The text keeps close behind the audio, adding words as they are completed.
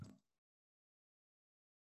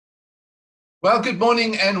Well, good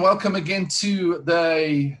morning and welcome again to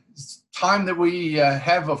the time that we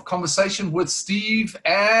have of conversation with Steve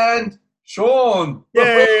and Sean.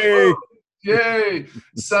 Yay! Yay!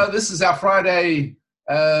 So this is our Friday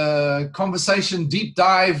conversation deep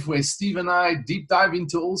dive where Steve and I deep dive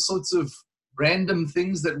into all sorts of random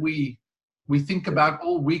things that we think about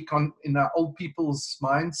all week in our old people's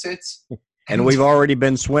mindsets. And we've already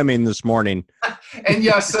been swimming this morning. And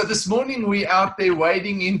yeah, so this morning we're out there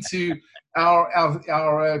wading into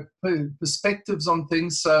our perspectives on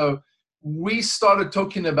things. So we started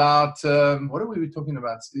talking about what are we talking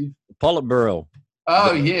about, Steve? Politburo.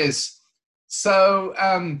 Oh, yes. So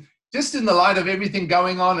just in the light of everything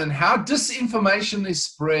going on and how disinformation is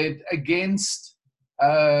spread against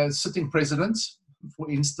sitting presidents, for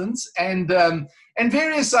instance, and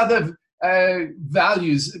various other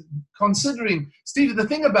values. Considering, Steve, the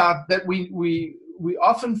thing about that we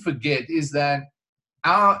often forget is that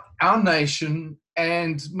our nation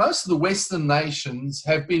and most of the Western nations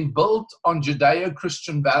have been built on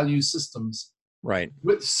Judeo-Christian value systems. Right.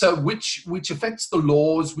 So which affects the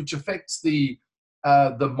laws, which affects the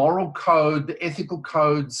moral code, the ethical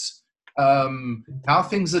codes, how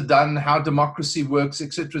things are done, how democracy works,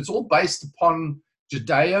 etc. It's all based upon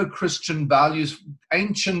Judeo-Christian values,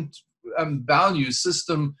 ancient value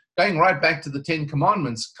system going right back to the Ten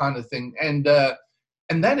Commandments kind of thing. And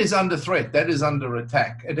that is under threat. That is under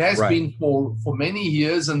attack. It has been for many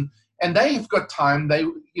years, and they've got time.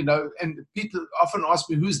 And people often ask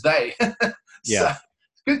me, who's they? Yeah. So,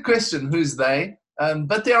 good question, who's they?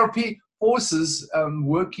 But there are forces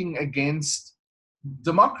working against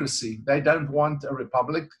democracy. They don't want a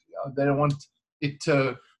republic. They don't want it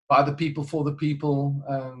by the people, for the people.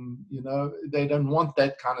 They don't want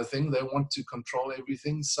that kind of thing. They want to control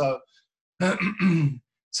everything. So,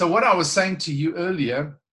 so what I was saying to you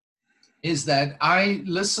earlier is that I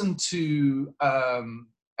listened to a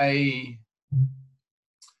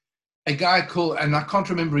guy called, and I can't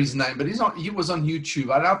remember his name, but he was on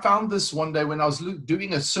YouTube. And I found this one day when I was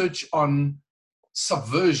doing a search on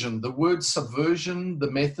subversion, the word subversion, the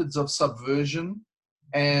methods of subversion.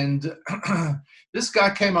 And this guy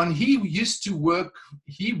came on. He worked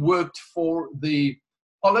for the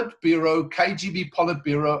Politburo, KGB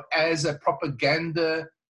Politburo, as a propaganda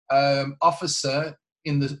officer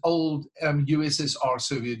in the old USSR,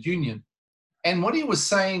 Soviet Union. And what he was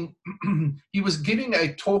saying, he was giving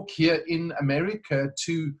a talk here in America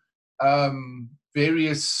to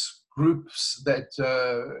various groups that,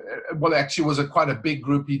 actually was quite a big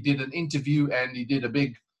group. He did an interview and he did a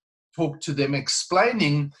big talk to them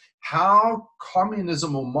explaining how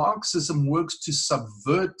communism or Marxism works to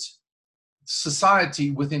subvert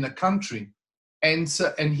society within a country. And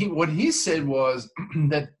so, what he said was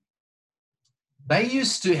that they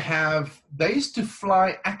used to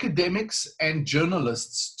fly academics and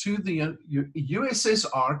journalists to the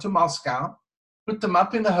USSR, to Moscow, put them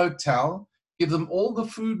up in a hotel, give them all the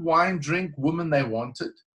food, wine, drink, women they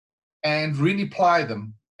wanted, and really ply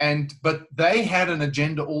them. But they had an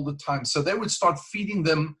agenda all the time. So they would start feeding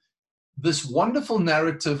them this wonderful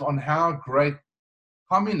narrative on how great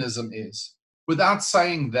communism is, without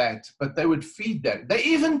saying that, but they would feed that. They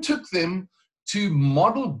even took them to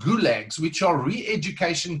model gulags, which are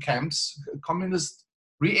re-education camps, communist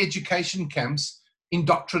re-education camps,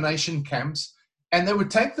 indoctrination camps, and they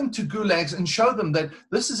would take them to gulags and show them that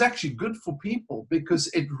this is actually good for people because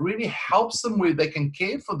it really helps them where they can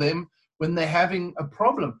care for them when they're having a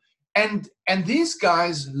problem. And these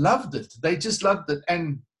guys loved it. They just loved it.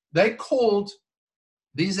 And they called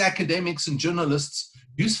these academics and journalists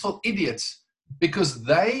useful idiots because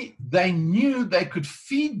they knew they could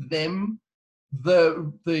feed them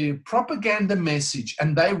the propaganda message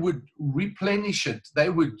and they would replenish it. They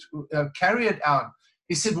would carry it out.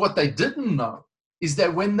 He said what they didn't know is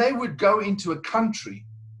that when they would go into a country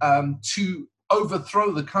to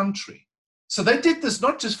overthrow the country, so they did this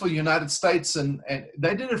not just for the United States, and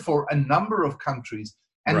they did it for a number of countries.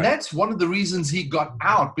 And that's one of the reasons he got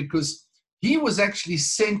out, because he was actually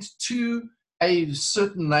sent to a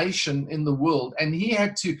certain nation in the world, and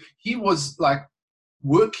he was like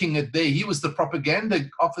working it there. He was the propaganda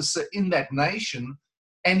officer in that nation,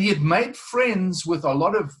 and he had made friends with a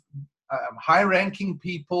lot of high-ranking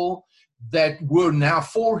people that were now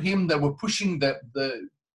for him, that were pushing the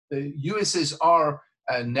USSR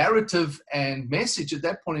narrative and message at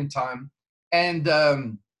that point in time.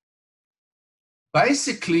 And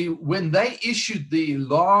basically, when they issued the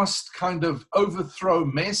last kind of overthrow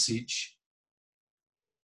message,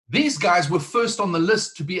 these guys were first on the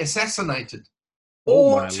list to be assassinated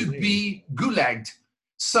or to be gulagged.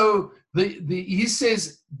 So he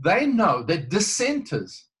says they know that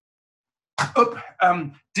dissenters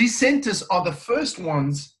Dissenters are the first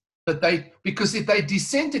ones that because if they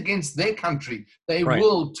dissent against their country, they Right.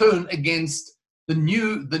 will turn against the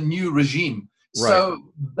new regime. Right.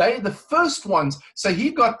 So they're the first ones. So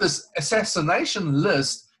he got this assassination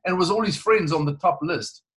list, and it was all his friends on the top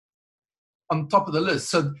list, on top of the list.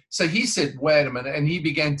 So he said, wait a minute, and he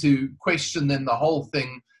began to question then the whole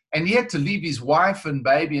thing. And he had to leave his wife and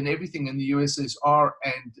baby and everything in the USSR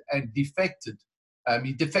and defected.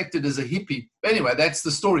 He defected as a hippie. Anyway, that's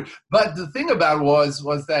the story. But the thing about it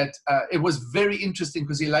was that it was very interesting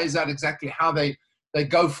because he lays out exactly how they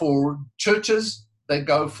go for churches, they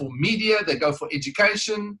go for media, they go for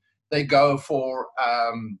education, they go for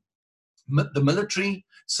the military.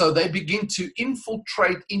 So they begin to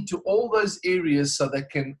infiltrate into all those areas so they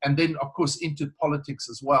can, and then of course into politics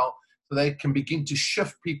as well, so they can begin to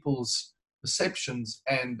shift people's perceptions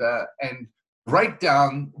and break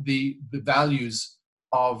down the values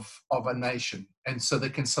of a nation, and so they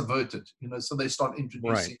can subvert it. So they start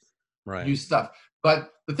introducing new stuff.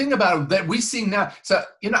 But the thing about it that we see now, so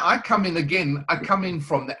I come in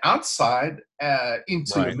from the outside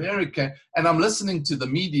into America, and I'm listening to the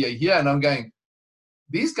media here, and I'm going,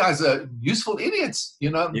 these guys are useful idiots.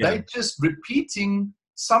 They're just repeating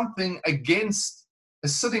something against a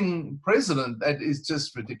sitting president that is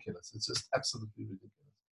just ridiculous. It's just absolutely ridiculous.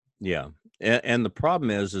 Yeah, and the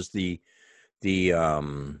problem is the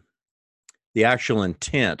actual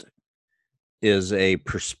intent is a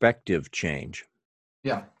perspective change.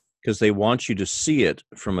 Yeah, because they want you to see it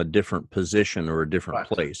from a different position or a different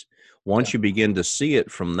place. Once you begin to see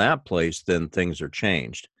it from that place, then things are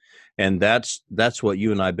changed. And that's what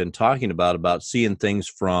you and I have been talking about seeing things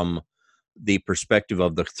from the perspective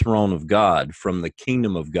of the throne of God, from the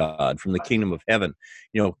kingdom of God, from the kingdom of heaven.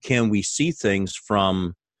 Can we see things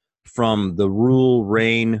from the rule,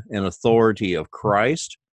 reign, and authority of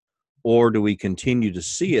Christ, or do we continue to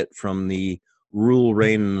see it from the rule,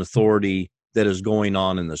 reign, and authority that is going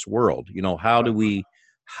on in this world? How do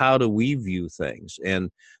we view things? And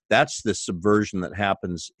that's the subversion that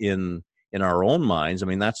happens in our own minds. I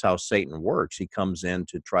mean, that's how Satan works. He comes in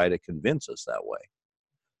to try to convince us that way.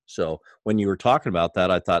 So when you were talking about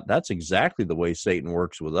that, I thought that's exactly the way Satan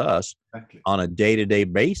works with us on a day-to-day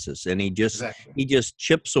basis. And he just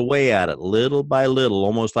chips away at it little by little,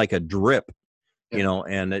 almost like a drip,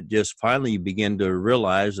 and it just finally you begin to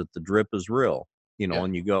realize that the drip is real,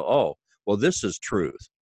 and you go, oh, well, this is truth.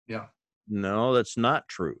 Yeah. No, that's not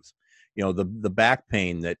truth. The back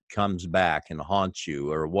pain that comes back and haunts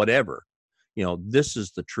you or whatever, this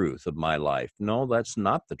is the truth of my life. No, that's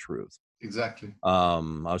not the truth. Exactly. I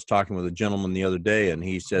was talking with a gentleman the other day, and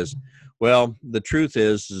he says, well, the truth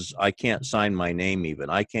is I can't sign my name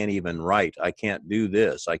even. I can't even write. I can't do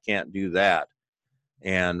this. I can't do that.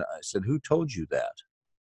 And I said, who told you that?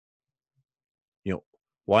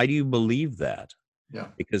 Why do you believe that? Yeah.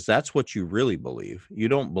 Because that's what you really believe. You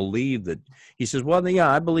don't believe that. He says, well, yeah,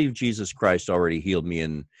 I believe Jesus Christ already healed me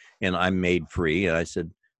and I'm made free. And I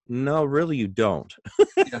said, no, really, you don't.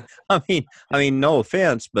 Yeah. I mean, no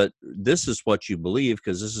offense, but this is what you believe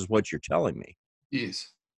because this is what you're telling me. Yes,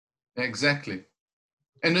 exactly.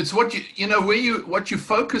 And it's what what you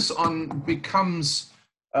focus on becomes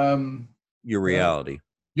your reality.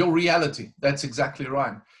 Your reality. That's exactly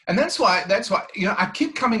right. And that's why I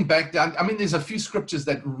keep coming back down. I mean, there's a few scriptures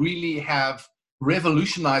that really have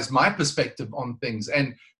revolutionized my perspective on things.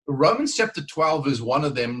 And Romans chapter 12 is one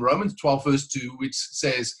of them. Romans 12 verse 2, which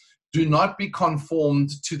says, do not be conformed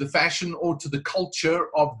to the fashion or to the culture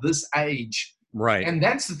of this age. Right. And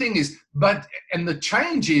that's the thing is, and the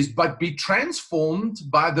change is, but be transformed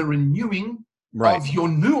by the renewing of your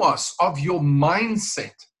nous, of your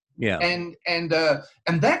mindset. Yeah. And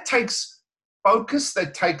that takes focus,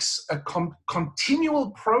 that takes a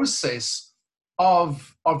continual process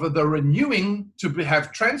of the renewing to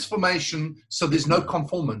have transformation, so there's no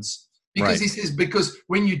conformance. Because he says, because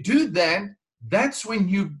when you do that, that's when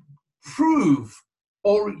you prove,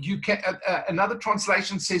 or you can, another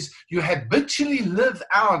translation says, you habitually live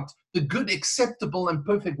out the good, acceptable, and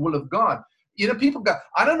perfect will of God. People go,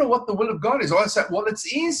 I don't know what the will of God is. I say, well,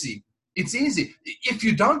 it's easy. It's easy. If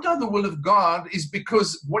you don't know the will of God, is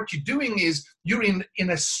because what you're doing is you're in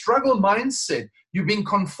a struggle mindset. You're being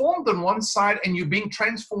conformed on one side and you're being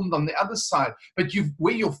transformed on the other side. But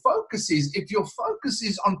where your focus is, if your focus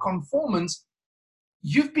is on conformance,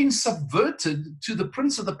 you've been subverted to the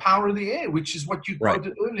prince of the power of the air, which is what you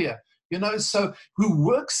quoted earlier. So who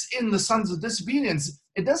works in the sons of disobedience,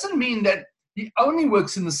 it doesn't mean that he only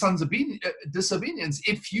works in the sons of disobedience.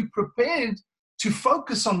 If you prepared to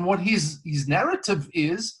focus on what his narrative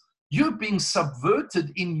is, you're being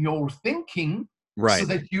subverted in your thinking, so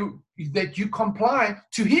that you that you comply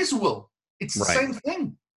to his will. It's the same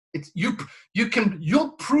thing. It's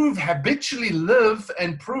you'll prove, habitually live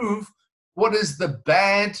and prove what is the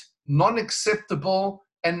bad, non-acceptable,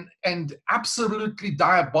 and absolutely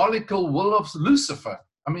diabolical will of Lucifer.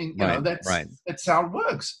 I mean, that's how it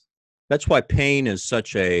works. That's why pain is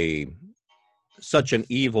such an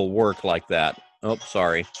evil work like that. Oh,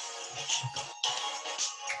 sorry.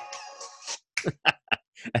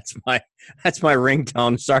 That's my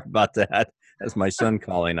ringtone. Sorry about that. That's my son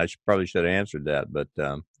calling. I probably should have answered that, but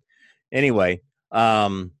anyway,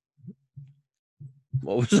 what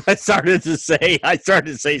was I started to say? I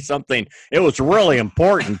started to say something. It was really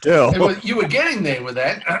important too. You were getting there with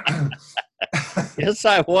that. Yes,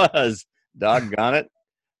 I was. Doggone it.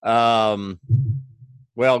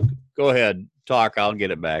 Well, go ahead. Talk. I'll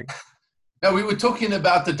get it back. No, we were talking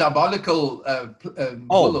about the diabolical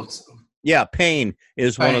will of... Yeah, pain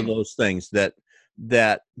is one of those things that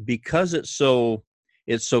because it's so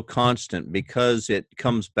constant, because it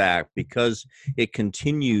comes back, because it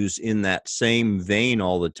continues in that same vein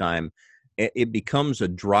all the time, it becomes a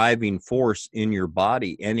driving force in your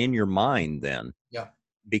body and in your mind then. Yeah.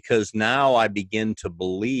 Because now I begin to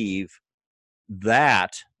believe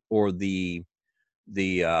that, or the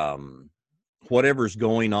whatever's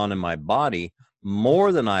going on in my body,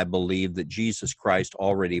 more than I believe that Jesus Christ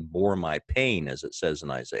already bore my pain, as it says in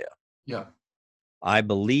Isaiah. Yeah. I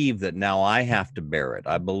believe that now I have to bear it.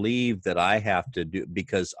 I believe that I have to do,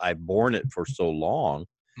 because I've borne it for so long,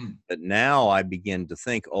 that now I begin to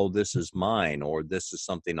think, oh, this is mine, or this is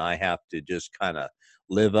something I have to just kind of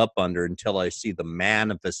live up under until I see the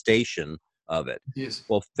manifestation of it. Yes.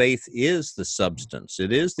 Well, faith is the substance.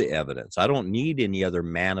 It is the evidence. I don't need any other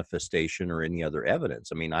manifestation or any other evidence.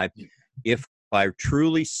 I mean, if I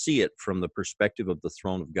truly see it from the perspective of the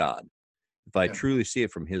throne of God, if I truly see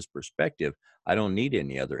it from his perspective, I don't need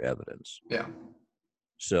any other evidence. Yeah.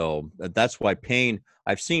 So that's why pain,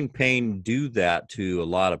 I've seen pain do that to a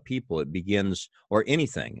lot of people. It begins, or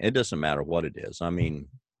anything, it doesn't matter what it is. I mean,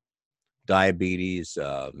 diabetes,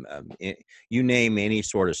 you name any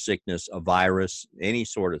sort of sickness, a virus, any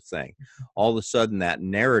sort of thing. All of a sudden, that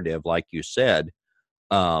narrative, like you said,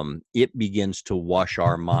 it begins to wash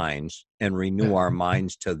our minds and renew our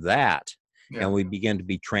minds to that. Yeah. And we begin to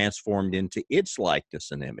be transformed into its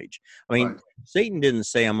likeness and image. I mean, Satan didn't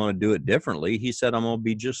say, I'm going to do it differently. He said, I'm going to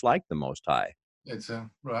be just like the Most High. It's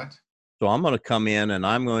right. So I'm going to come in and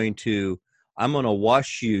I'm going to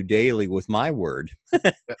wash you daily with my word.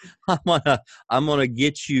 I'm going to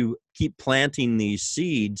get you, keep planting these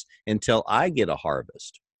seeds until I get a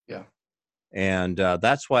harvest. Yeah. And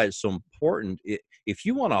that's why it's so important. If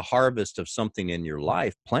you want a harvest of something in your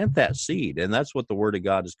life, plant that seed. And that's what the word of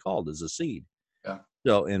God is called, is a seed. Yeah.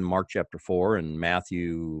 So in Mark chapter 4 and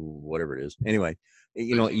Matthew, whatever it is. Anyway,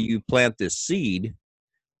 you plant this seed,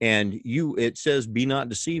 and it says, be not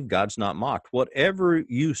deceived, God's not mocked. Whatever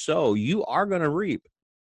you sow, you are going to reap.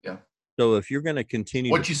 Yeah. So if you're going to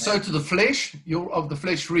continue, what you sow to the flesh, you'll of the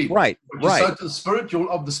flesh reap. Right. What you sow to the spirit,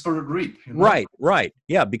 you'll of the spirit reap. You know? Right.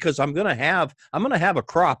 Yeah, because I'm going to have a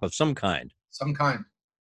crop of some kind. Some kind.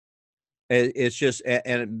 It's just,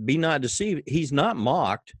 and be not deceived. He's not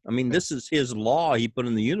mocked. I mean, this is his law he put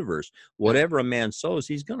in the universe. Whatever a man sows,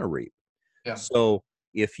 he's going to reap. Yeah. So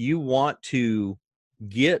if you want to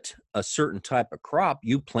get a certain type of crop,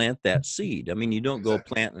 you plant that seed. I mean, you don't go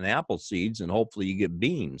planting apple seeds and hopefully you get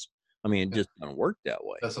beans. I mean, it just doesn't work that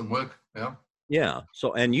way. Doesn't work. Yeah. Yeah.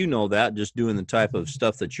 So, and that just doing the type of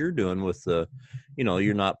stuff that you're doing with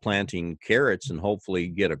you're not planting carrots and hopefully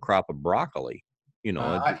get a crop of broccoli.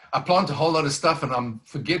 I plant a whole lot of stuff and I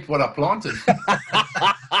forget what I planted.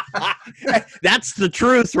 That's the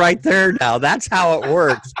truth right there. Now that's how it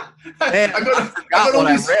works. Man, I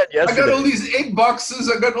got all these egg boxes.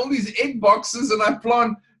 And I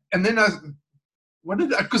plant, and then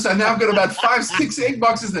because I now got about 5-6 egg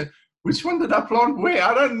boxes there. Which one did I plant where?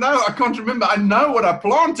 I don't know. I can't remember. I know what I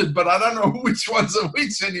planted, but I don't know which ones are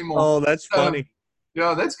which anymore. Oh, that's funny.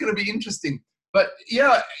 Yeah, that's going to be interesting. But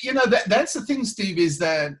yeah, that's the thing, Steve, is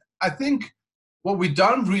that I think what we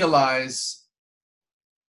don't realize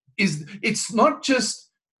is it's not just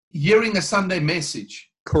hearing a Sunday message.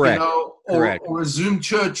 Correct. Or a Zoom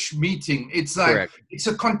church meeting. It's like, it's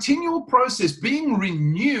a continual process. Being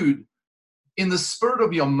renewed in the spirit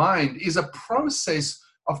of your mind is a process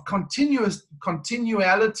of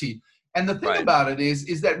continuality. And the thing about it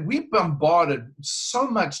is that we're bombarded so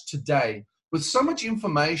much today with so much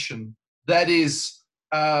information that is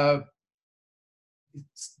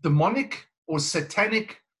demonic or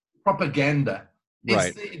satanic propaganda.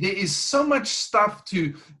 There is so much stuff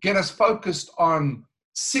to get us focused on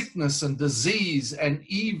sickness and disease and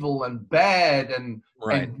evil and bad and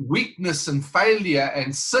weakness and failure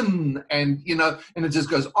and sin, and and it just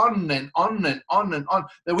goes on and on and on and on.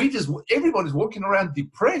 That everybody's walking around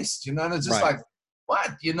depressed, and it's just like,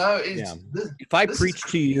 what, if I preach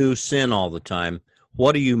to you sin all the time,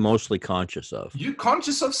 what are you mostly conscious of? You're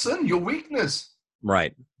conscious of sin, your weakness.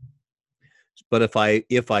 Right. But if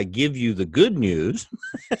I give you the good news,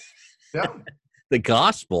 the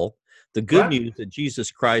gospel, the good news that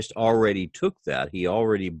Jesus Christ already took that, he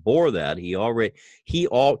already bore that,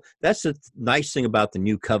 that's the nice thing about the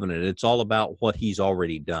new covenant. It's all about what he's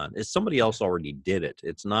already done. It's somebody else already did it.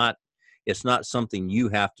 It's not something you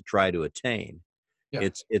have to try to attain. Yeah.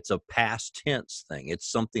 It's a past tense thing. It's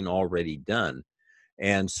something already done.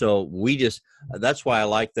 And so that's why I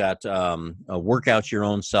like that, work out your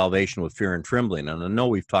own salvation with fear and trembling. And I know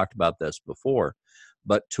we've talked about this before,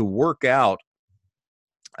 but to work out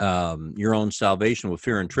your own salvation with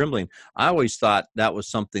fear and trembling, I always thought that was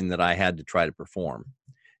something that I had to try to perform.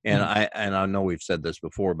 And I know we've said this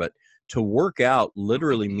before, but to work out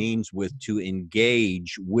literally means to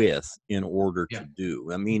engage with in order to do.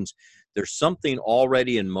 That means there's something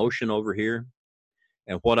already in motion over here.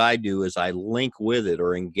 And what I do is I link with it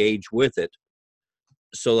or engage with it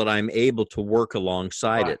so that I'm able to work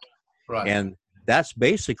alongside it. Right. And that's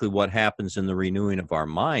basically what happens in the renewing of our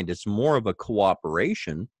mind. It's more of a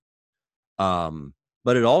cooperation,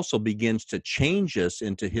 but it also begins to change us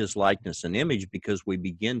into his likeness and image, because we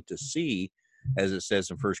begin to see, as it says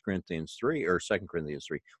in 1 Corinthians 3 or 2 Corinthians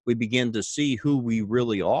 3, we begin to see who we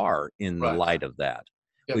really are in the light of that.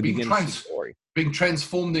 Yeah, we begin to see glory. Being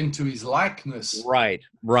transformed into his likeness. Right.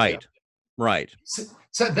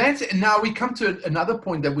 So that's, now we come to another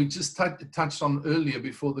point that we just touched on earlier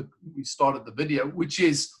before we started the video, which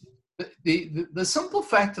is the simple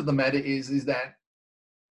fact of the matter is that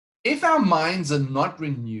if our minds are not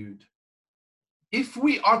renewed, if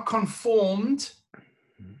we are conformed,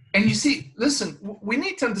 and you see, listen, we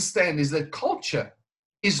need to understand is that culture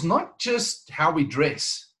is not just how we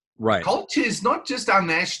dress. Right. Culture is not just our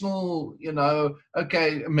national,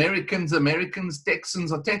 Americans,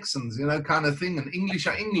 Texans are Texans, kind of thing, and English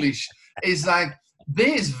are English. Is like,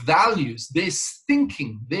 there's values, there's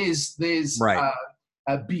thinking, there's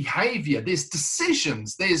behavior, there's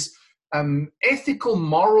decisions, there's ethical,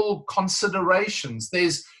 moral considerations.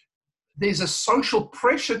 There's a social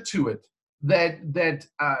pressure to it that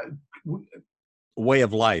way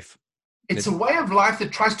of life. It's a way of life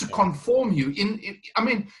that tries to conform you.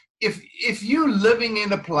 If you're living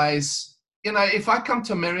in a place, if I come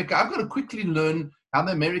to America, I've got to quickly learn how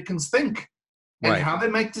the Americans think and how they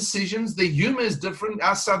make decisions. Their humor is different.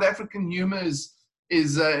 Our South African humor is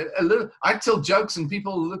a little. I tell jokes and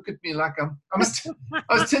people look at me like I was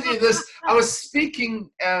telling you this. I was speaking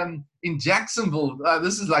in Jacksonville.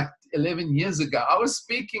 This is like 11 years ago. I was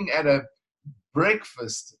speaking at a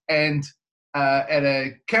breakfast and at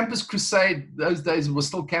a Campus Crusade. Those days it was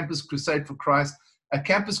still Campus Crusade for Christ. A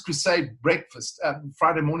Campus Crusade breakfast,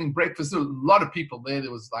 Friday morning breakfast. There were a lot of people there. There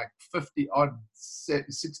was like 50 odd,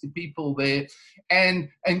 60 people there. And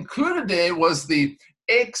included there was the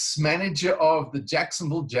ex-manager of the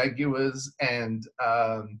Jacksonville Jaguars and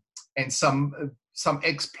some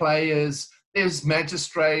ex-players. There was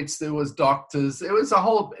magistrates, there was doctors, there was a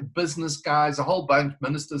whole business guys, a whole bunch of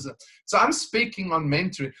ministers. So I'm speaking on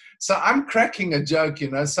mentoring. So I'm cracking a joke,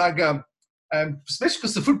 So I go, especially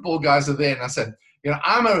because the football guys are there. And I said,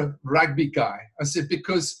 I'm a rugby guy. I said,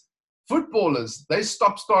 because footballers, they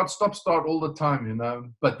stop, start all the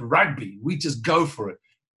time, But rugby, we just go for it.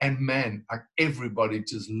 And man, everybody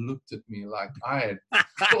just looked at me like I had.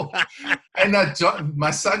 And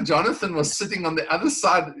my son Jonathan was sitting on the other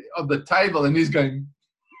side of the table, and he's going,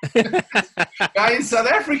 guy in South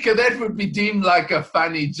Africa, that would be deemed like a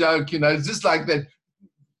funny joke, It's just like that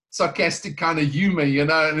sarcastic kind of humor,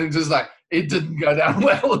 And it's just like, it didn't go down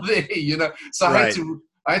well there, So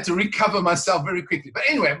I had to recover myself very quickly. But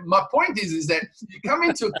anyway, my point is that you come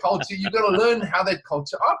into a culture, you've got to learn how that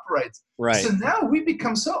culture operates. Right. So now we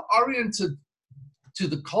become so oriented to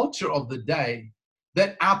the culture of the day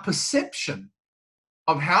that our perception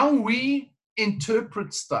of how we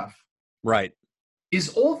interpret stuff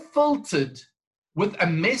is all filtered with a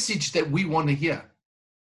message that we want to hear.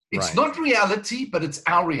 It's not reality, but it's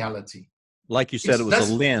our reality. Like you said, it was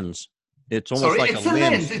a lens. It's almost like a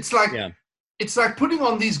lens. It's like putting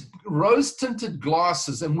on these rose-tinted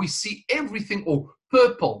glasses and we see everything, or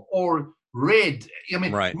purple or red.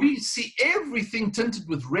 We see everything tinted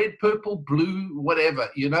with red, purple, blue, whatever,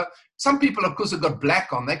 Some people, of course, have got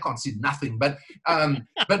black on. They can't see nothing. But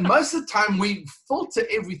most of the time we filter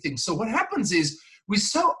everything. So what happens is we're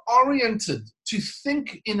so oriented to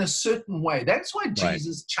think in a certain way. That's why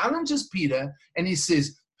Jesus challenges Peter, and he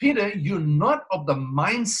says, Peter, you're not of the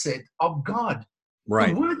mindset of God.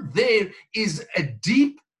 Right. The word there is a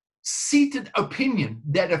deep-seated opinion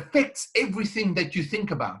that affects everything that you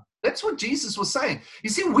think about. That's what Jesus was saying. You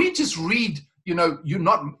see, we just read, you're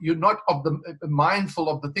not of the mindful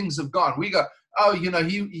of the things of God. We go, oh,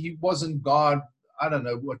 he wasn't God. I don't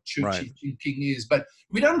know what churchy thinking is, but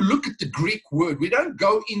we don't look at the Greek word. We don't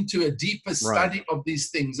go into a deeper study of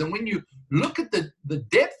these things. And when you look at the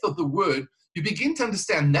depth of the word, you begin to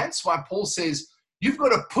understand. That's why Paul says, you've got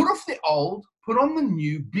to put off the old, put on the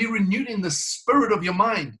new, be renewed in the spirit of your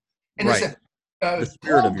mind. And the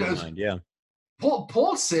spirit of your mind, yeah.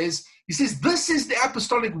 Paul says, he says, this is the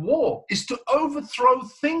apostolic war, is to overthrow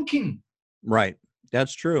thinking. Right.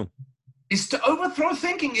 That's true. Is to overthrow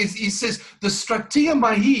thinking. He says the strategia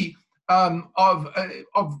mahi of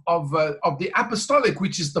the apostolic,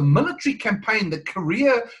 which is the military campaign, the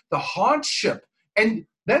career, the hardship. And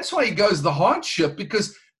that's why he goes the hardship,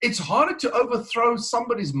 because it's harder to overthrow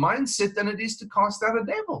somebody's mindset than it is to cast out a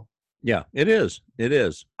devil. Yeah, it is. It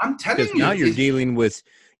is. I'm telling you. Now you're dealing with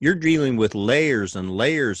layers and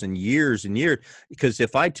layers and years and years. Because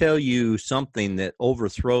if I tell you something that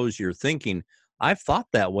overthrows your thinking, I've thought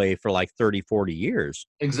that way for like 30, 40 years.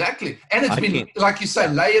 Exactly. And it's been, like you say,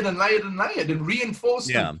 layered and layered and layered and reinforced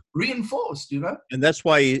and reinforced, And that's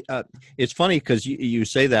why it's funny, because you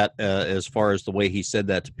say that as far as the way he said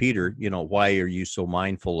that to Peter, why are you so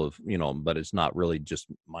mindful of, but it's not really just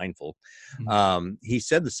mindful. Mm-hmm. He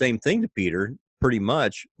said the same thing to Peter pretty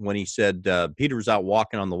much when he said, Peter was out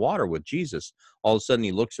walking on the water with Jesus. All of a sudden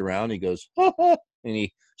he looks around, he goes, and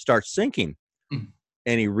he starts sinking. Mm-hmm.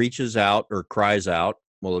 And he reaches out or cries out.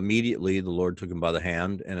 Well, immediately the Lord took him by the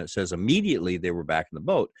hand, and it says immediately they were back in the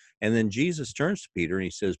boat. And then Jesus turns to Peter and he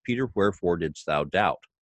says, Peter, wherefore didst thou doubt?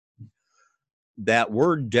 That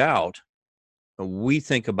word doubt, we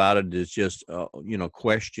think about it as just,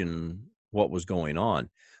 question what was going on.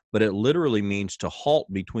 But it literally means to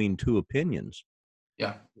halt between two opinions.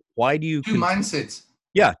 Yeah. Why do you... Two mindsets.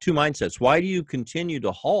 Yeah, two mindsets. Why do you continue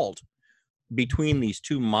to halt between these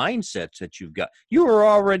two mindsets that you've got? You were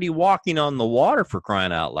already walking on the water, for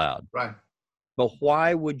crying out loud. Right. But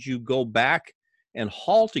why would you go back and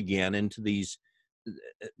halt again into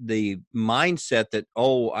the mindset that,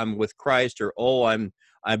 oh, I'm with Christ, or oh,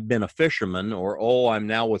 I've been a fisherman, or oh, I'm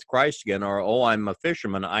now with Christ again, or oh, I'm a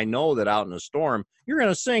fisherman. I know that out in a storm, you're going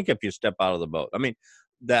to sink if you step out of the boat. I mean,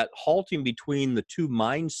 that halting between the two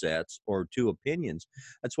mindsets or two opinions.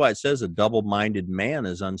 That's why it says a double-minded man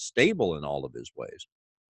is unstable in all of his ways.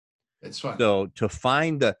 That's right. So to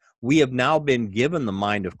find we have now been given the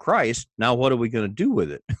mind of Christ. Now what are we going to do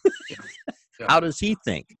with it? Yeah. How does he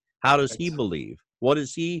think? How does he believe? What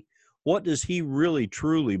does he really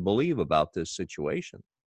truly believe about this situation?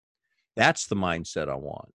 That's the mindset I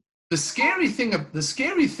want. The scary thing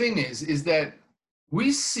is that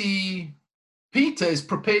we see Peter is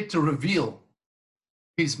prepared to reveal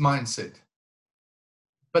his mindset.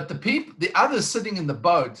 But the others sitting in the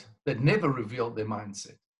boat that never revealed their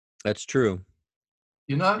mindset. That's true.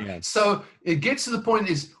 Yes. So it gets to the point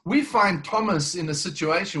is we find Thomas in a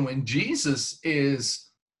situation when Jesus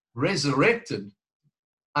is resurrected.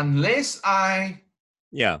 Unless I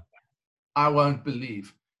won't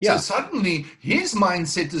believe. Yeah. So suddenly his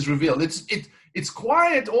mindset is revealed. It's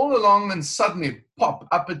quiet all along, and suddenly pop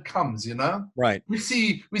up it comes. Right. We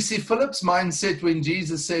see Philip's mindset when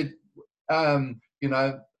Jesus said, I'm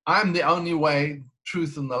the only way,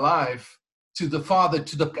 truth, and the life to the Father,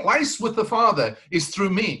 to the place with the Father is through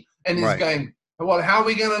me. And he's going, well, how are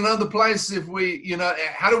we going to know the place if we,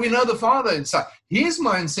 how do we know the Father? And so his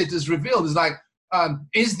mindset is revealed. It's like,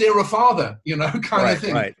 is there a Father, kind of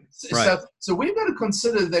thing. Right. So we've got to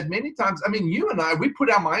consider that many times. I mean, you and I, we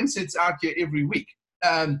put our mindsets out here every week.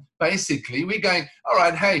 Basically, we're going, all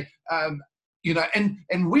right, hey,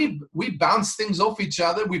 and we bounce things off each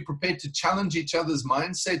other. We're prepared to challenge each other's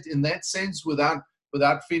mindset in that sense without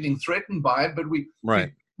feeling threatened by it. But we're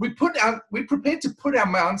prepared to put our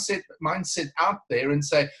mindset out there and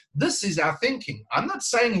say, this is our thinking. I'm not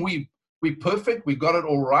saying we're perfect, we got it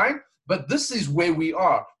all right. But this is where we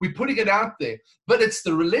are. We're putting it out there. But it's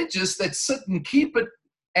the religious that sit and keep it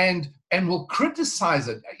and will criticize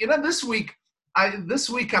it. This week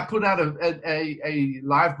I put out a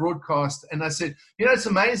live broadcast, and I said, it's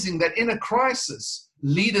amazing that in a crisis,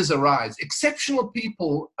 leaders arise. Exceptional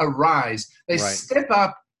people arise. They step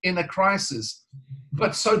up in a crisis,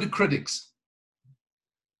 but so do critics.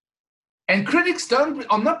 And critics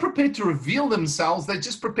are not prepared to reveal themselves. They're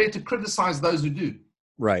just prepared to criticize those who do.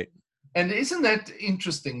 Right. And isn't that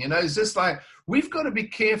interesting? It's just like we've got to be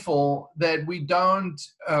careful that we don't,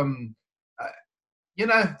 you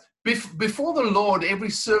know, before the Lord, every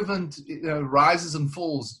servant rises and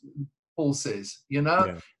falls, Paul says, you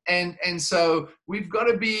know, and so we've got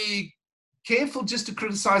to be careful just to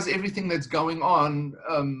criticize everything that's going on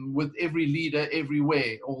with every leader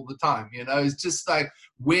everywhere all the time. You know, it's just like,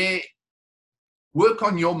 work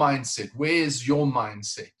on your mindset. Where's your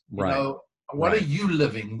mindset? You know, what are you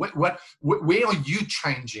living? Where are you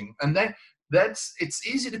changing? And it's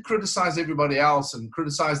easy to criticize everybody else and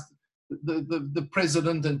criticize the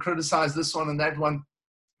president and criticize this one and that one.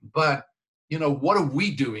 But, you know, what are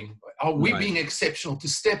we doing? Are we being exceptional to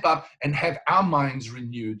step up and have our minds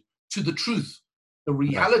renewed to the truth, the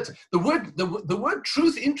reality? The word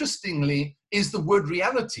truth, interestingly, is the word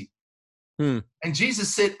reality. And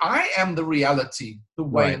Jesus said, I am the reality, the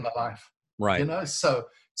way, and the life. You know, so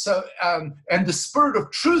and the Spirit of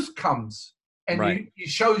truth comes and he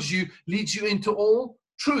shows you, leads you into all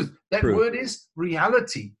truth. That word is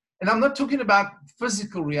reality. And I'm not talking about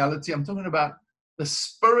physical reality. I'm talking about the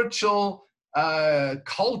spiritual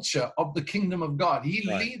culture of the kingdom of God. He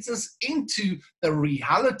leads us into the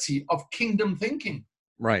reality of kingdom thinking.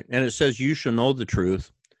 Right. And it says, you shall know the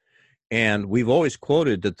truth. And we've always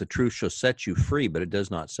quoted that the truth shall set you free, but it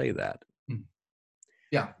does not say that.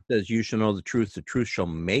 Yeah. It says, you shall know the truth shall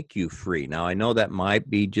make you free. Now, I know that might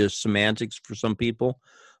be just semantics for some people,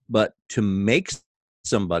 but to make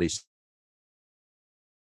somebody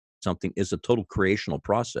something is a total creational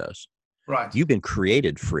process. Right. You've been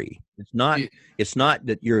created free. It's not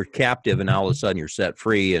that you're captive and all of a sudden you're set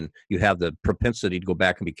free and you have the propensity to go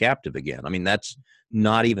back and be captive again. I mean, that's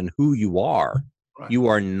not even who you are. You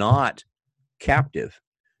are not captive.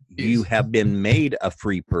 You have been made a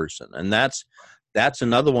free person. And that's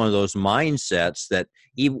another one of those mindsets that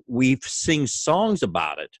we sing songs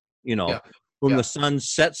about it, you know, whom the Son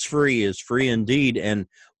sets free is free indeed. And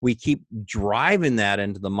we keep driving that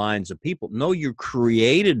into the minds of people. No, you're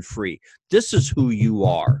created free. This is who you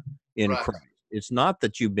are in Christ. It's not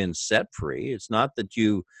that you've been set free. It's not that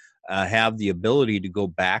you have the ability to go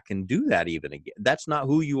back and do that even again. That's not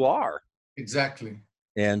who you are. Exactly.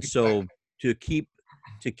 And so to keep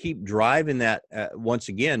driving that, once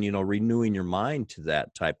again, you know, renewing your mind to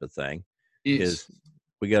that type of thing is,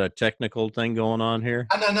 we got a technical thing going on here.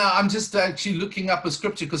 No, I'm just actually looking up a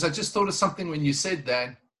scripture because I just thought of something when you said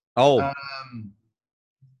that.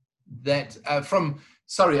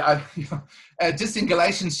 Just in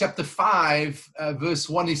Galatians chapter 5, verse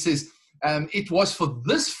 1, he says, it was for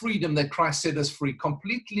this freedom that Christ set us free,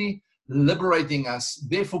 completely liberating us.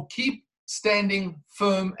 Therefore, keep standing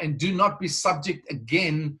firm and do not be subject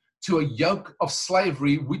again to a yoke of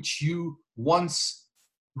slavery which you once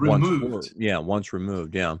removed. Once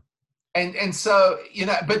removed. And so, you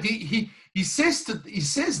know, but he says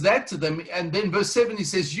that to them, and then verse 7 he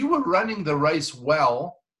says, you were running the race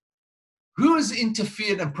well. Who has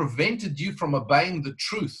interfered and prevented you from obeying the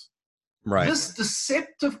truth? This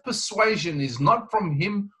deceptive persuasion is not from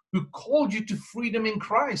him who called you to freedom in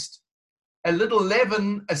Christ. A little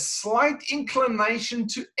leaven, a slight inclination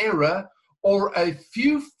to error, or a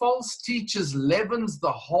few false teachers leavens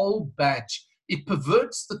the whole batch. It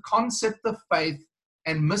perverts the concept of faith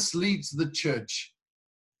and misleads the church.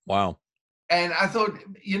 Wow. And I thought,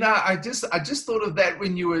 you know, I just thought of that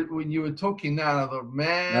when you were talking now. I thought,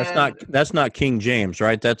 man, that's not King James,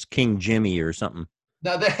 right? That's King Jimmy or something.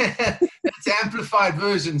 No, that's amplified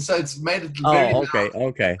version, so it's made it very loud.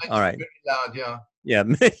 Okay, all right. Very loud, yeah,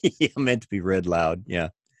 meant to be read loud, yeah.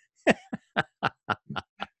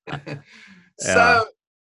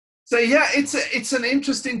 So yeah, it's an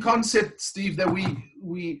interesting concept, Steve, that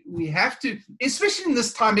we have to, especially in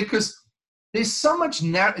this time, because there's so much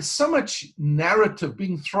narrative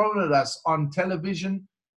being thrown at us on television.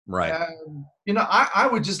 Right. You know, I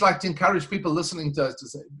would just like to encourage people listening to us to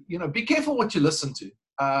say, you know, be careful what you listen to.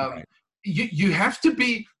 You have to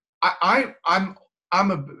be. I'm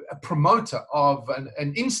a promoter of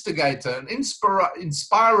an instigator, an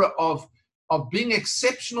inspirer of being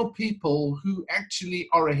exceptional people who actually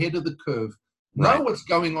are ahead of the curve. Know what's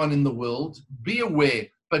going on in the world. Be aware,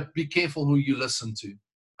 but be careful who you listen to.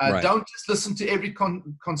 Don't just listen to every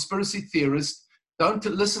conspiracy theorist. Don't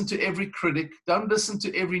listen to every critic. Don't listen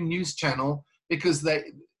to every news channel, because there's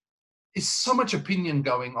so much opinion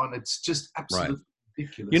going on. It's just absolutely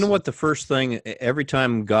ridiculous. You know what? The first thing, every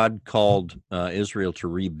time God called Israel to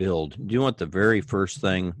rebuild, do you know what the very first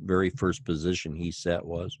position he set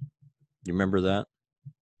was? You remember that?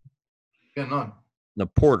 Yeah, none. The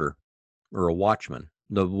porter, or a watchman,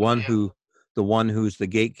 the one who's the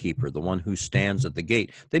gatekeeper, the one who stands at the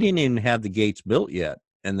gate. They didn't even have the gates built yet.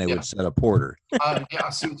 and they Yeah. would set a porter. Yeah, I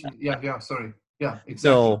see what you, yeah, sorry. Yeah, exactly.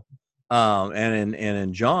 So, and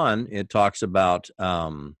in John, it talks about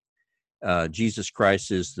Jesus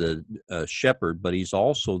Christ is the shepherd, but he's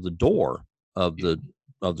also the door of Yeah,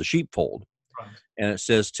 the sheepfold. right, And it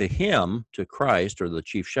says to him, to Christ or the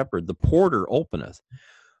chief shepherd, the porter openeth.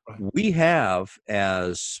 right, We have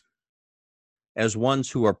as ones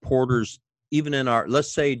who are porters, even in our,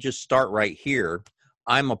 let's say, just start right here.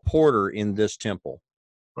 I'm a porter in this temple.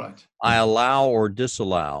 right, I allow or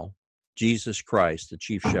disallow Jesus Christ, the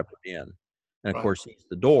chief shepherd, in. And of right, course, he's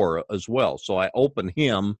the door as well. So I open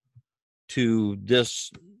him to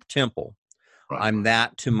this temple. right, I'm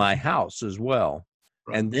that to my house as well.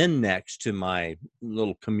 right. And then next to my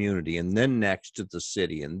little community, and then next to the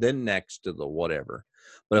city, and then next to the whatever.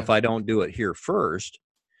 But Yeah, if I don't do it here first,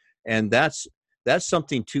 and that's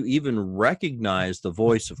something to even recognize the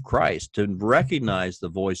voice of Christ, to recognize the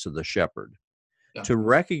voice of the shepherd, yeah, to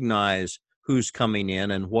recognize who's coming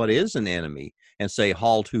in and what is an enemy, and say,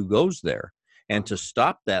 halt, who goes there, and right, to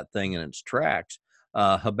stop that thing in its tracks.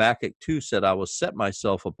 Habakkuk 2 said, I will set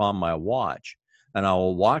myself upon my watch, and I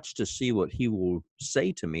will watch to see what he will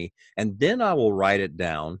say to me, and then I will write it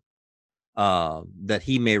down, that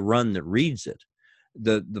he may run that reads it.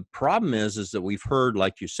 The problem is that we've heard,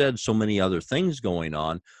 like you said, so many other things going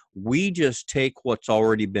on. We just take what's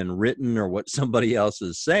already been written or what somebody else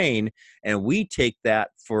is saying, and we take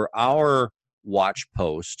that for our watch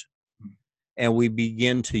post, and we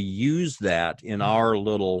begin to use that in our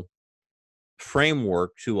little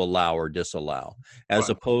framework to allow or disallow, as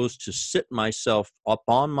right. opposed to sit myself up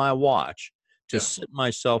on my watch, to Yeah, sit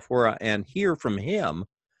myself where I and hear from him,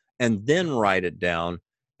 and then write it down,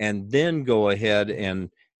 and then go ahead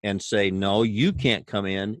and say, no, you can't come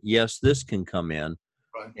in, yes, this can come in,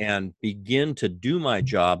 right, and begin to do my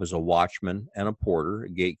job as a watchman and a porter, a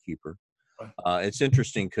gatekeeper. right, It's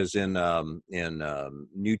interesting because in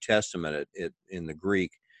New Testament, it in the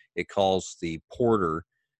Greek, it calls the porter,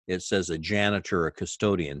 it says a janitor, a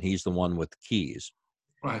custodian. He's the one with the keys.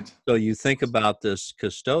 right. So you think about this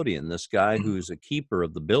custodian, this guy who's a keeper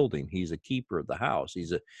of the building. He's a keeper of the house.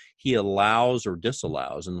 He allows or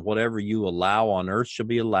disallows, and whatever you allow on earth shall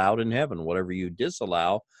be allowed in heaven. Whatever you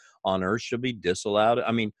disallow on earth shall be disallowed.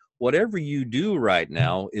 I mean, whatever you do right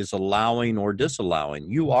now is allowing or disallowing.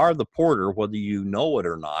 You are the porter, whether you know it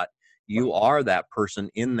or not. You Right, are that person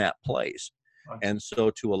in that place. right, And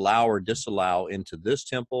so to allow or disallow into this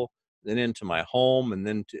temple, then into my home, and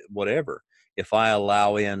then to whatever, if I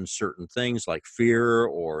allow in certain things like fear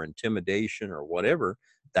or intimidation or whatever,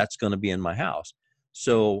 that's going to be in my house.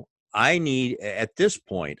 So I need, at this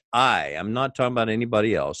point, I'm not talking about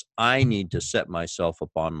anybody else, I need to set myself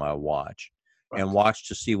upon my watch and right. watch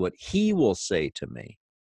to see what he will say to me,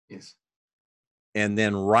 Yes, and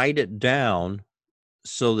then write it down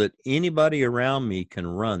so that anybody around me can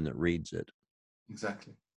run that reads it.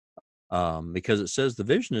 exactly. Because it says the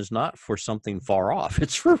vision is not for something far off;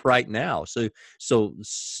 it's for right now. So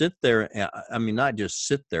sit there. I mean, not just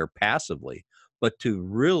sit there passively, but to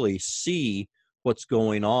really see what's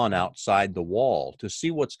going on outside the wall, to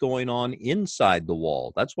see what's going on inside the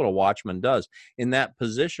wall. That's what a watchman does. In that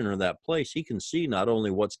position or that place, he can see not only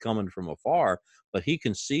what's coming from afar, but he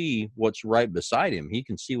can see what's right beside him. He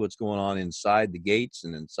can see what's going on inside the gates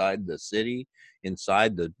and inside the city,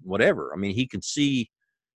 inside the whatever. I mean, he can see,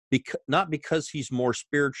 not because he's more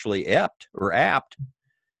spiritually apt,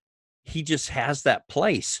 he just has that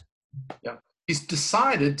place. Yeah. He's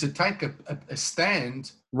decided to take a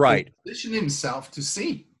stand or Right, position himself to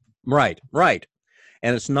see. right.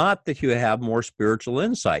 And it's not that you have more spiritual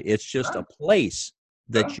insight, it's just a Right, place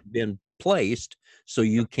that right, you've been placed so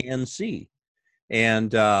you can see.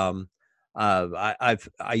 And I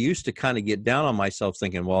used to kind of get down on myself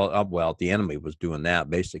thinking, well, the enemy was doing that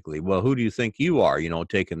basically. Well, who do you think you are?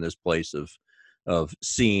 Taking this place of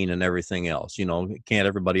seeing and everything else. Can't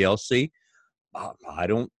everybody else see? I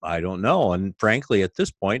don't know. And frankly, at this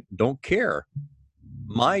point, don't care.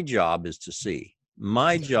 My job is to see.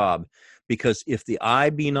 My job, because if the eye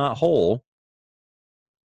be not whole,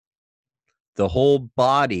 the whole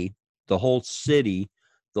body, the whole city,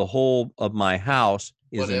 the whole of my house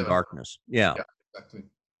is in whatever. darkness. Yeah, Yeah, exactly.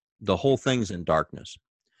 the whole thing's in darkness.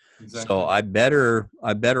 So Exactly.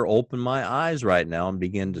 I better open my eyes right now and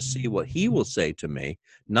begin to see what he will say to me,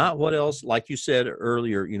 not what else. Like you said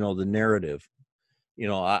earlier, the narrative.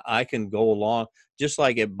 I can go along, just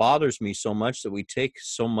like it bothers me so much that we take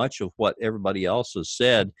so much of what everybody else has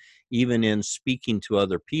said, even in speaking to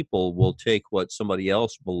other people, we'll take what somebody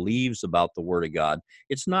else believes about the Word of God.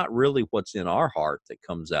 It's not really what's in our heart that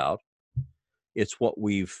comes out. It's what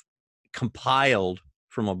we've compiled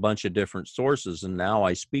from a bunch of different sources, and now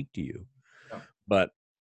I speak to you. Yeah. But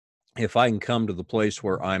if I can come to the place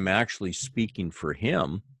where I'm actually speaking for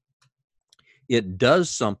him, it does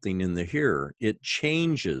something in the hearer. It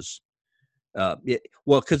changes.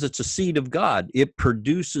 Because it's a seed of God. It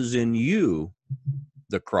produces in you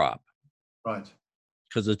the crop. Right.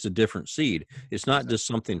 Because it's a different seed. It's not just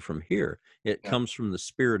something from here. It comes from the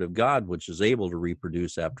Spirit of God, which is able to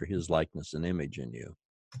reproduce after his likeness and image in you.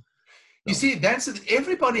 You see, that's it.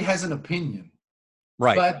 Everybody has an opinion.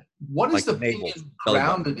 Right. But what is Like the Mabel's opinion Belgium.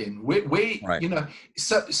 grounded in? Where Right. you know,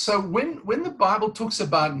 so when the Bible talks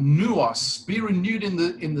about nous, be renewed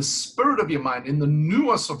in the spirit of your mind, in the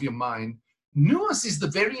nous of your mind, nous is the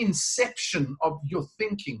very inception of your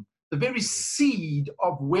thinking, the very seed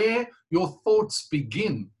of where your thoughts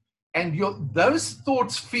begin. And those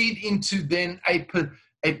thoughts feed into then a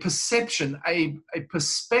perception, a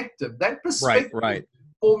perspective. That perspective Right.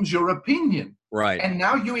 forms your opinion. Right. And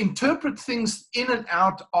now you interpret things in and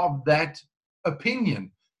out of that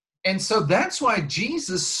opinion. And so that's why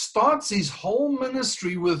Jesus starts his whole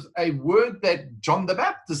ministry with a word that John the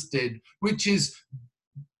Baptist did, which is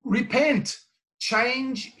repent,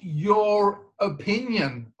 change your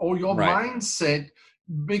opinion or your mindset,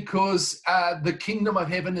 because the kingdom of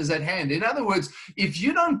heaven is at hand. In other words, if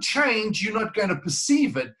you don't change, you're not going to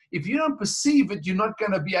perceive it. If you don't perceive it, you're not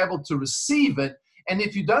going to be able to receive it. And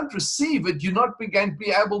if you don't receive it, you're not going to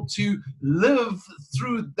be able to live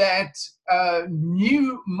through that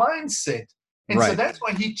new mindset. And so that's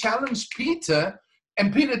why he challenged Peter,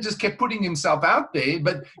 and Peter just kept putting himself out there.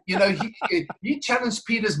 But, you know, he challenged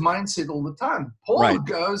Peter's mindset all the time. Paul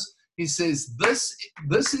goes, he says,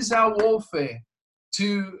 this is our warfare.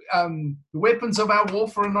 The weapons of our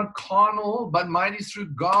warfare are not carnal, but mighty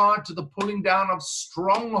through God to the pulling down of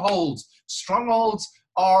strongholds. Strongholds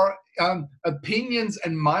are opinions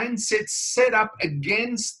and mindsets set up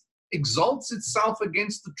against, exalts itself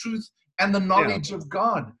against the truth and the knowledge of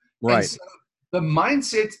God. Right. And so the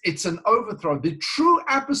mindset, it's an overthrow. The true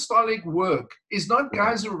apostolic work is not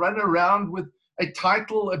guys who run around with a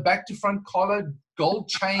title, a back to front collar, gold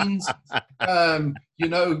chains,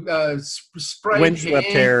 sprayed windswept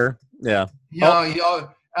hair. Yeah.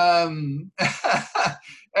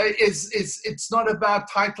 It's not about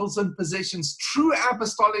titles and positions. True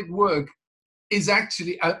apostolic work is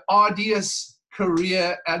actually an arduous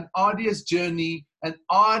career, an arduous journey, a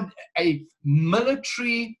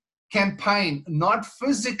military campaign, not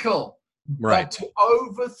physical, but to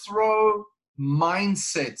overthrow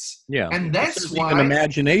mindsets. Yeah. And that's why even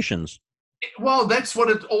imaginations. Well, that's what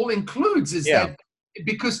it all includes, is that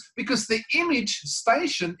because the image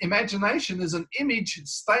station, imagination is an image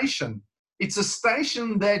station. It's a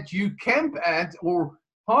station that you camp at or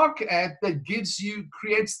park at that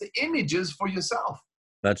creates the images for yourself.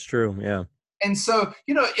 That's true, yeah. And so,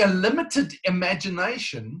 a limited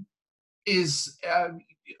imagination is,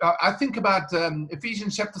 I think about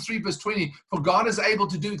Ephesians chapter 3, verse 20, for God is able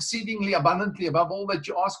to do exceedingly abundantly above all that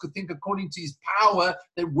you ask or think according to his power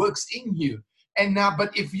that works in you. And now,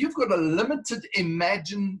 but if you've got a limited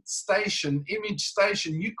image station,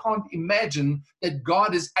 you can't imagine that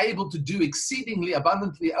God is able to do exceedingly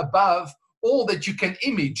abundantly above all that you can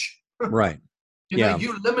image. Right.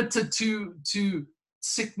 You're limited to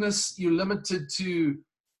sickness. You're limited to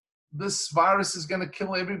this virus is going to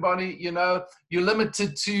kill everybody. You're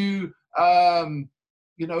limited to,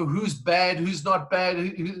 who's bad, who's not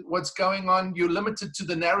bad, what's going on. You're limited to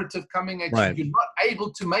the narrative coming at you. You're not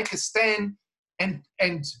able to make a stand and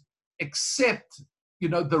accept,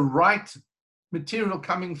 the right material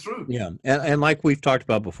coming through. Yeah. And like we've talked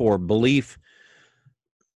about before, to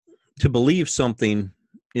believe something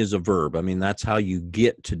is a verb. I mean, that's how you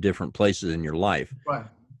get to different places in your life. Right.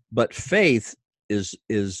 But faith is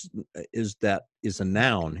a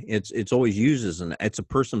noun. It's always used as it's a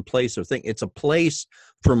person, place, or thing. It's a place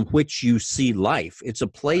from which you see life. It's a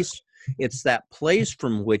place. It's that place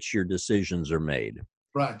from which your decisions are made.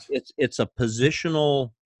 Right. It's a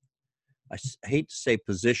positional. I hate to say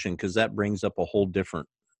position because that brings up a whole different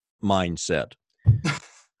mindset.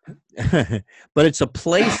 But it's a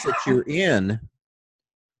place that you're in,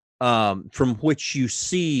 from which you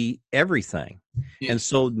see everything. Yes. And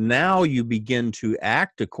so now you begin to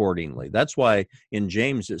act accordingly. That's why in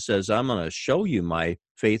James it says, I'm going to show you my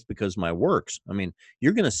faith because my works. I mean,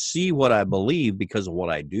 you're going to see what I believe because of what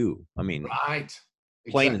I do. I mean, right.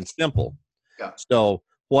 Plain and simple. Yeah. So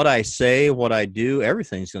what I say, what I do,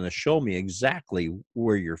 everything's going to show me exactly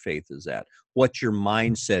where your faith is at, what your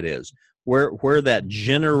mindset is, where that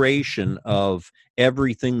generation of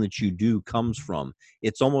everything that you do comes from.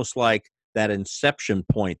 It's almost like that inception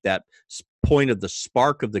point, that point of the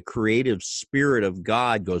spark of the creative spirit of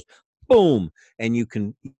God goes boom, and you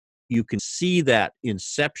can see that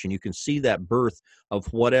inception, you can see that birth of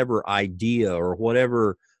whatever idea or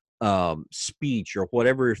whatever speech or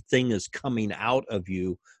whatever thing is coming out of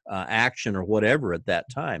you, action or whatever at that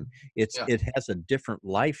time. It has a different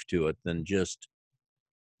life to it than just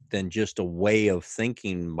a way of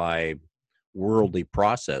thinking by worldly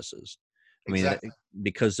processes. I mean, Exactly.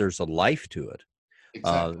 because there's a life to it.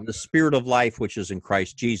 Exactly. The spirit of life, which is in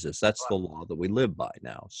Christ Jesus, that's the Right. law that we live by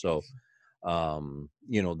now. So,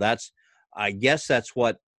 I guess that's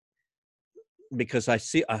what, because I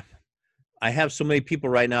have so many people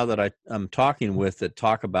right now that I'm talking with that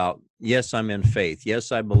talk about, yes, I'm in faith.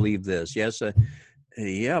 Yes, I believe this. Yes.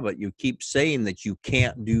 Yeah, but you keep saying that you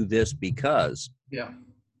can't do this because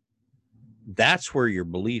that's where your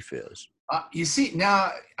belief is. You see,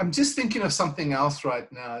 now I'm just thinking of something else right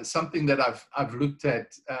now. Something that I've looked at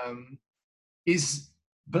is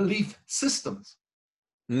belief systems.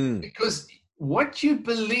 Because what you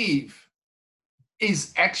believe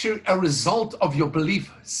is actually a result of your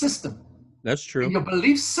belief system. That's true. And your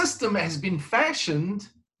belief system has been fashioned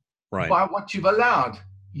right. by what you've allowed,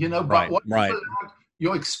 by what you've allowed,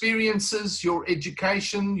 your experiences, your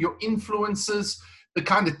education, your influences, the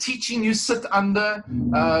kind of teaching you sit under,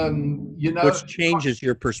 which changes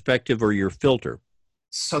your perspective or your filter.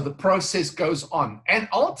 So the process goes on, and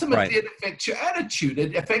ultimately it affects your attitude,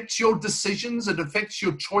 it affects your decisions, it affects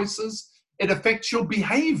your choices, it affects your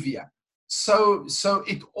behavior. So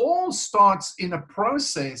it all starts in a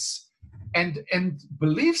process, and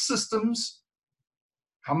belief systems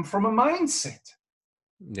come from a mindset.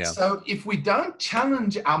 So if we don't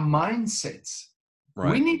challenge our mindsets,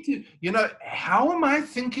 we need to, how am I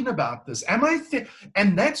thinking about this?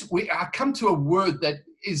 And that's where I come to a word that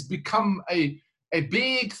is become a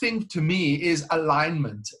big thing to me, is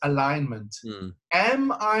alignment.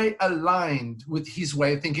 Am I aligned with his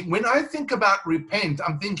way of thinking? When I think about repent,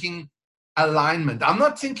 I'm thinking alignment. I'm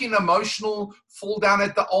not thinking emotional, fall down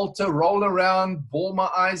at the altar, roll around, bawl my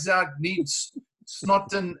eyes out, need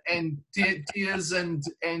snot and tears and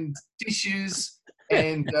tissues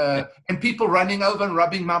and people running over and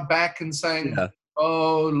rubbing my back and saying,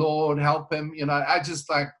 oh Lord, help him. I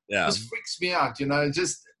just this freaks me out.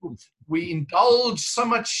 Just we indulge so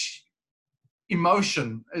much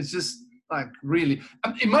emotion. It's just really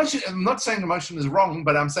emotion. I'm not saying emotion is wrong,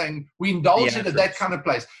 but I'm saying we indulge it at that kind of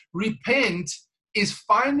place. Repent is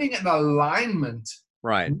finding an alignment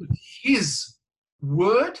with his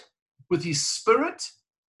word, with his spirit,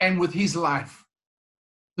 and with his life.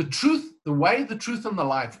 The truth, the way, the truth, and the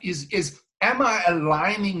life is am I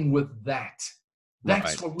aligning with that?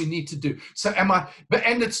 That's what we need to do. So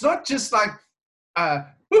and it's not just I've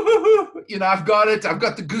got it. I've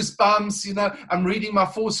got the goosebumps. I'm reading my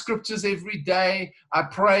 4 scriptures every day. I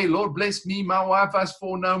pray, Lord, bless me, my wife, us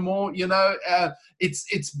 4 no more.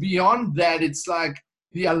 It's beyond that. It's like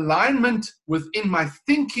the alignment within my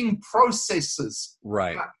thinking processes.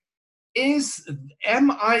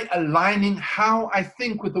 Am I aligning how I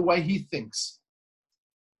think with the way he thinks?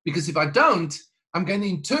 Because if I don't, I'm going to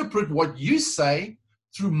interpret what you say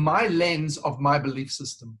through my lens of my belief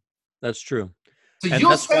system. That's true. So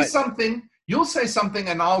you'll say something,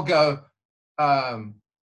 and I'll go,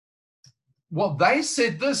 well, they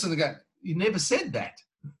said this, and they go, you never said that.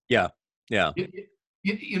 Yeah.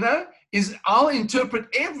 I'll interpret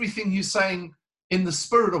everything you're saying in the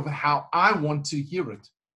spirit of how I want to hear it.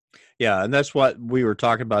 Yeah, and that's what we were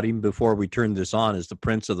talking about even before we turned this on, is the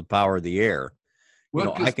prince of the power of the air.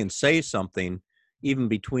 I can say something even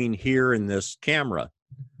between here and this camera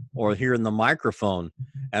or here in the microphone,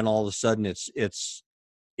 and all of a sudden it's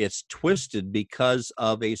twisted because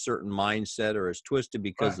of a certain mindset, or it's twisted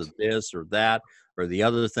because of this or that or the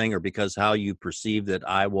other thing, or because how you perceive that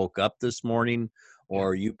I woke up this morning,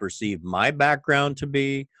 or you perceive my background to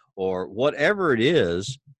be, or whatever it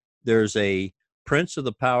is. There's a prince of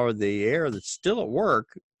the power of the air that's still at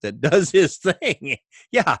work, that does his thing.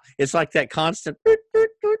 It's like that constant,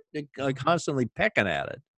 constantly pecking at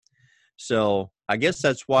it. So I guess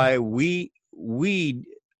that's why we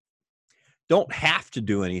don't have to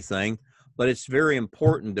do anything, but it's very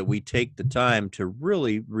important that we take the time to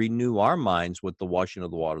really renew our minds with the washing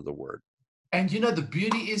of the water of the word. And the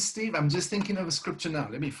beauty is, Steve, I'm just thinking of a scripture now.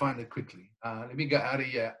 Let me find it quickly. Let me go out of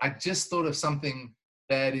here. I just thought of something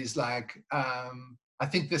that is I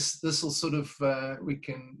think this will sort of, we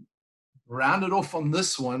can round it off on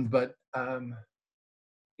this one, but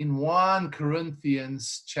in 1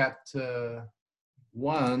 Corinthians chapter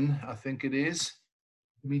 1, I think it is,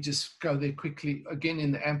 Let me just go there quickly again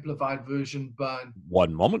in the Amplified version. But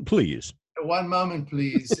one moment, please. One moment,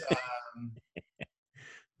 please.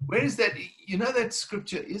 Where is that? You know that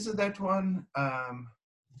scripture? Is it that one?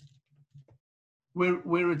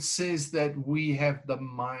 Where it says that we have the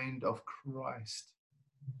mind of Christ.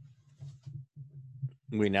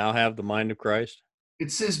 We now have the mind of Christ.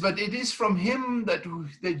 It says, but it is from him that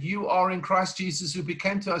you are in Christ Jesus, who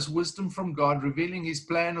became to us wisdom from God, revealing his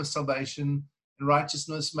plan of salvation and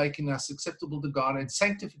righteousness, making us acceptable to God, and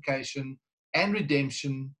sanctification and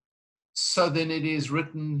redemption. So then it is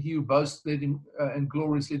written, he who boasts, let him, and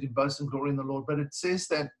glories, let him boast and glory in the Lord. But it says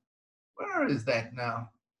that, where is that now?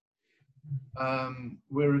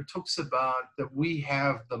 Where it talks about that we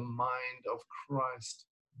have the mind of Christ.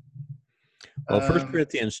 Well, 1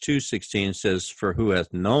 Corinthians 2:16 says, for who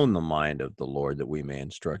hath known the mind of the Lord that we may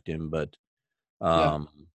instruct him. But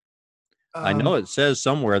I know it says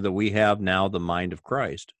somewhere that we have now the mind of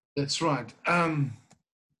Christ. That's right.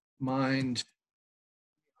 Mind.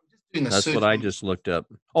 That's what I just looked up.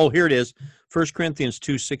 Oh, here it is. 1 Corinthians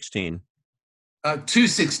 2:16.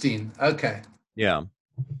 2:16. Okay. Yeah.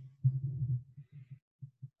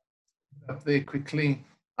 Up there quickly.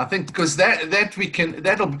 I think because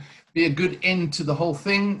that'll be a good end to the whole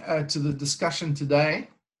thing, to the discussion today.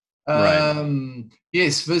 Right.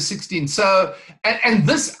 Yes, verse 16. So, and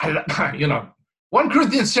this, 1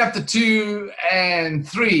 Corinthians chapter 2 and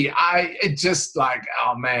 3, it just like,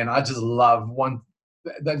 oh man, I just love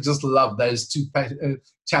those two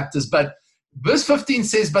chapters. But verse 15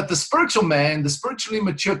 says, but the spiritual man, the spiritually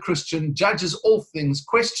mature Christian, judges all things,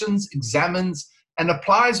 questions, examines, and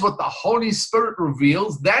applies what the Holy Spirit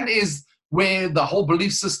reveals. That is where the whole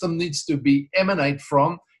belief system needs to emanate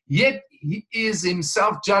from. Yet he is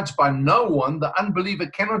himself judged by no one. The unbeliever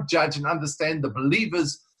cannot judge and understand the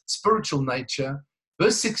believer's spiritual nature.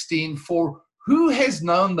 Verse 16, for who has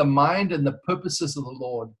known the mind and the purposes of the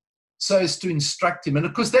Lord, so as to instruct him? And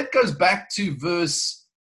of course, that goes back to verse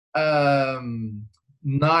 9,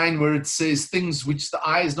 where it says, things which the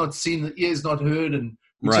eye has not seen, the ear has not heard, and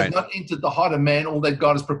which have not entered the heart of man, all that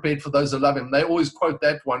God has prepared for those who love him. They always quote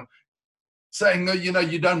that one, saying,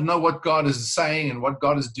 you don't know what God is saying and what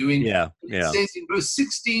God is doing. It says in verse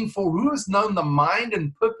 16, for who has known the mind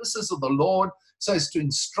and purposes of the Lord, so as to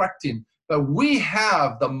instruct him? But we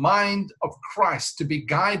have the mind of Christ, to be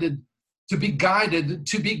guided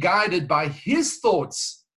by his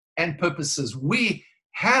thoughts and purposes. We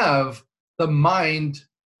have the mind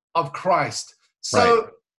of Christ.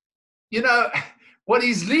 So, what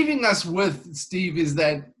he's leaving us with, Steve, is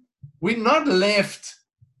that we're not left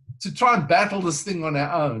to try and battle this thing on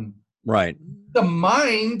our own. Right. The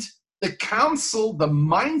mind, the counsel, the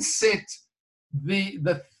mindset,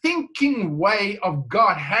 the thinking way of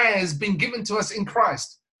God has been given to us in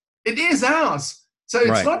Christ. It is ours. So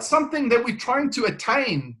it's not something that we're trying to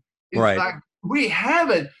attain. It's like we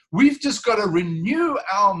have it. We've just got to renew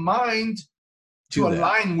our mind to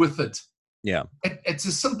align with it. Yeah. It's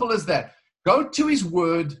as simple as that. Go to his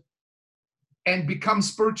word and become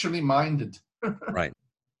spiritually minded. Right.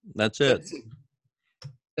 That's it.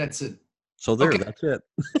 That's it. So that's it.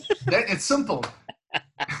 It's simple.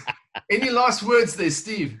 Any last words there,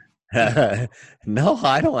 Steve? No,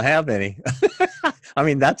 I don't have any. I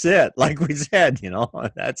mean, that's it. Like we said,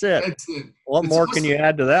 that's it. That's it. What more can you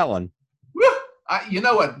add to that one? You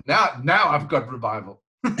know what? Now I've got revival.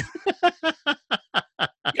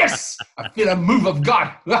 Yes, I feel a move of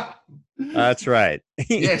God. That's right.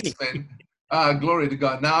 Yes, man. Glory to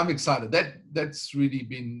God. Now I'm excited. That's really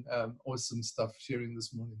been awesome stuff sharing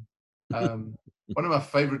this morning. One of my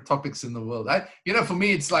favorite topics in the world. For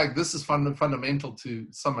me, it's like this is fundamental to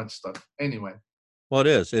so much stuff. Anyway. Well, it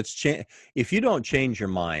is. If you don't change your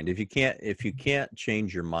mind, if you can't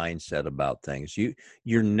change your mindset about things,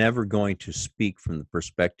 you're never going to speak from the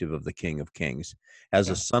perspective of the King of Kings. As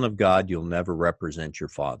a son of God, you'll never represent your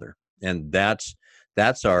Father, and that's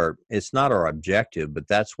it's not our objective, but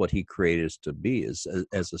that's what he created us to be, as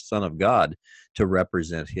a son of God, to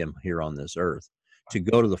represent him here on this earth, to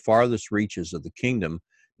go to the farthest reaches of the kingdom,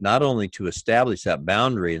 not only to establish that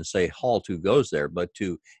boundary and say, halt, who goes there, but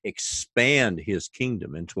to expand his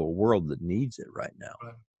kingdom into a world that needs it right now.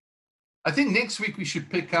 I think next week we should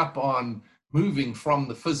pick up on moving from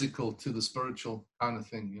the physical to the spiritual kind of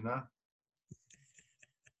thing,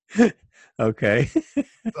 Okay.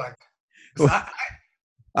 Like,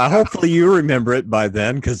 hopefully you remember it by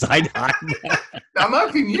then, because I'm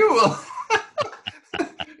hoping you will.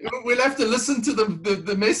 We'll have to listen to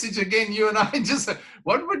the message again. You and I just,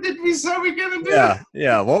 what did we say we're going to do?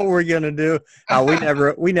 Yeah. What were we going to do?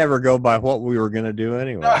 We never go by what we were going to do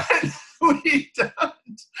anyway. We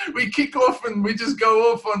don't. we kick off and we just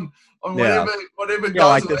go off on Yeah. whatever Yeah, goes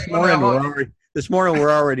like this on our morning, heart. this morning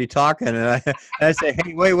we're already talking, and I say,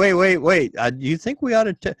 hey, wait. Do you think we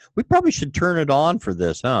ought to? We probably should turn it on for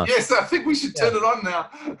this, huh? Yes, I think we should turn it on now.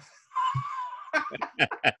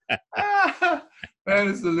 That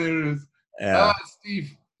is hilarious. Yeah.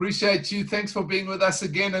 Steve, appreciate you. Thanks for being with us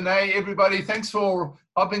again. And hey, everybody, thanks for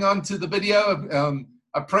hopping on to the video.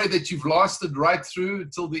 I pray that you've lasted right through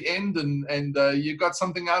till the end and you got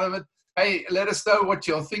something out of it. Hey, let us know what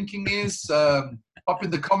your thinking is. Pop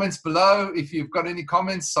in the comments below if you've got any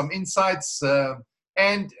comments, some insights.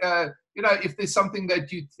 And if there's something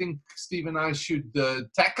that you think Steve and I should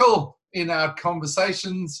tackle in our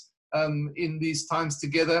conversations in these times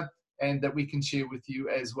together, and that we can share with you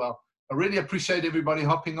as well. I really appreciate everybody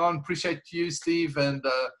hopping on. Appreciate you, Steve, and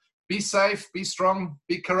be safe, be strong,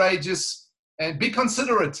 be courageous, and be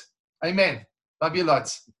considerate. Amen. Love you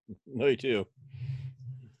lots. Me too.